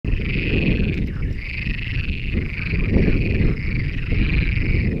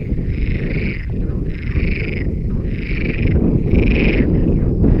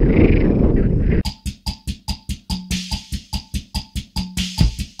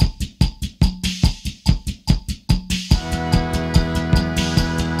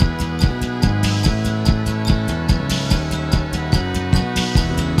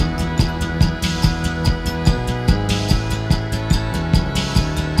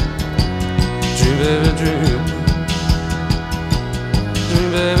baby, dream. Dream,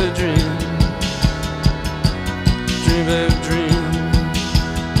 baby, dream. Dream, baby, dream.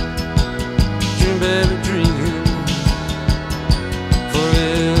 Dream, baby, dream.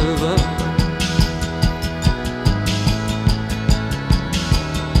 Forever.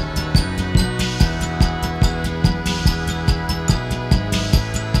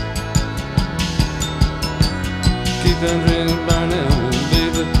 Keep them dreams burning,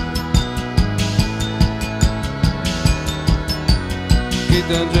 baby. Keep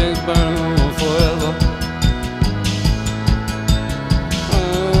them dreams burning forever.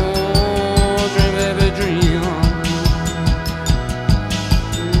 Oh, dream, baby, dream.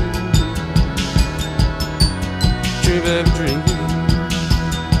 Dream, baby, dream.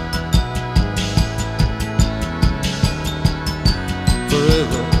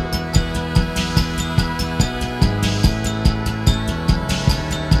 Forever.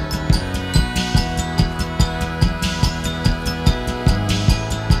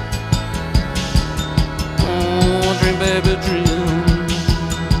 Baby, dream.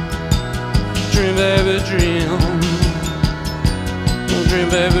 Dream, baby, dream. Dream,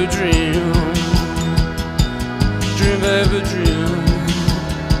 baby, dream. Dream, baby, dream.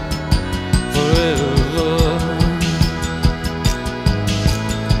 Forever.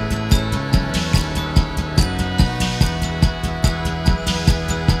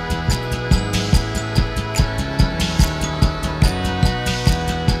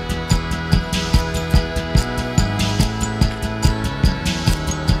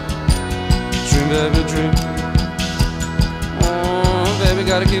 Baby, dream. Oh, baby,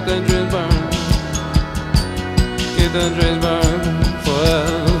 gotta keep them dreams burning. Keep them dreams burning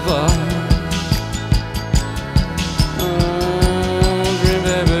forever. Oh, dream,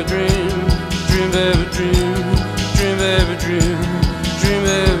 baby, dream. Dream, baby, dream. Dream, baby, dream. Dream,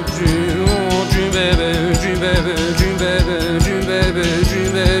 baby, dream. Oh, dream, baby, dream, baby, dream, baby, dream, baby,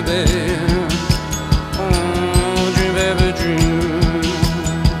 dream, baby. Oh, dream, baby, dream.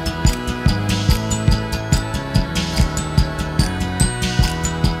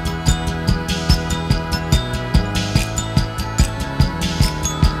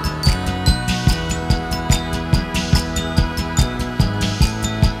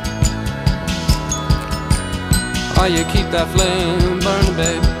 Oh, you keep that flame burning,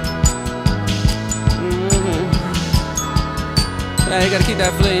 babe. Yeah, you gotta keep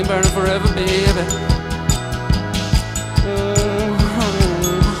that flame burning forever, baby.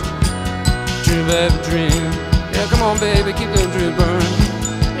 Dream, baby, dream. Yeah, come on, baby, keep them dreams burning.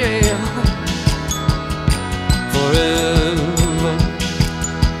 Yeah. Forever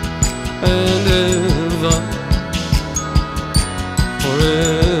and ever.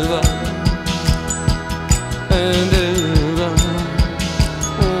 Forever. And ever.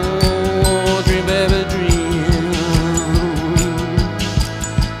 Oh, dream, baby, dream.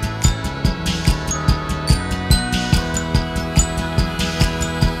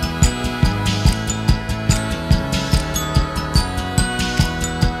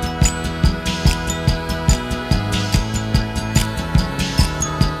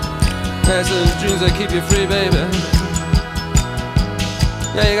 That's those dreams that keep you free, baby.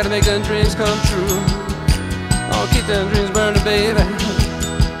 Yeah, you gotta make them dreams come true. Oh, keep them dreams burning, baby.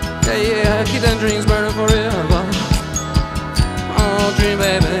 Yeah, keep them dreams burning forever. Oh, dream,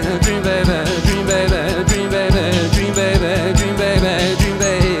 baby, dream, baby, dream, baby, dream, baby, dream, baby, dream, baby, dream,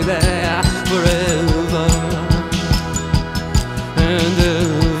 baby, forever and